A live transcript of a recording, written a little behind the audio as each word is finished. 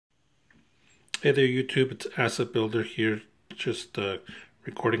Hey there YouTube, it's Asset Builder here, just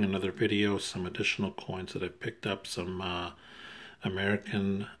recording another video, some additional coins that I picked up, some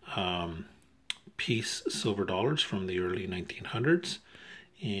American piece silver dollars from the early 1900s,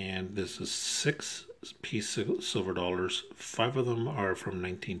 and this is 6 piece silver dollars. 5 of them are from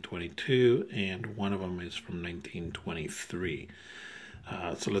 1922 and 1 of them is from 1923.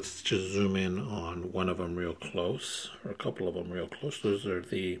 So let's just zoom in on one of them real close, or a couple of them real close. Those are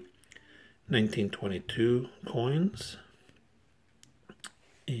the 1922 coins,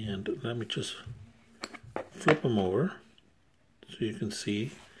 and let me just flip them over so you can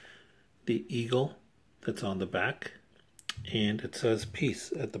see the eagle that's on the back, and it says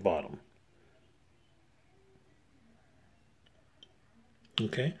peace at the bottom.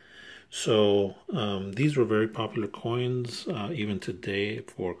 Okay, so these were very popular coins even today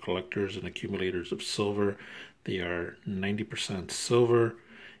for collectors and accumulators of silver. They are 90% silver,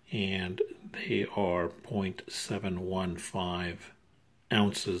 and they are 0.715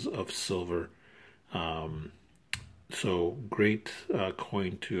 ounces of silver. So great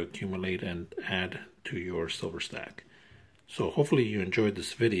coin to accumulate and add to your silver stack. So hopefully you enjoyed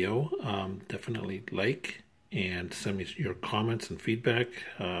this video. Definitely like and send me your comments and feedback.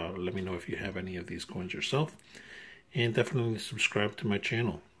 Let me know if you have any of these coins yourself, and definitely subscribe to my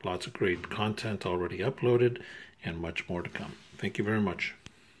channel. Lots of great content already uploaded and much more to come. Thank you very much.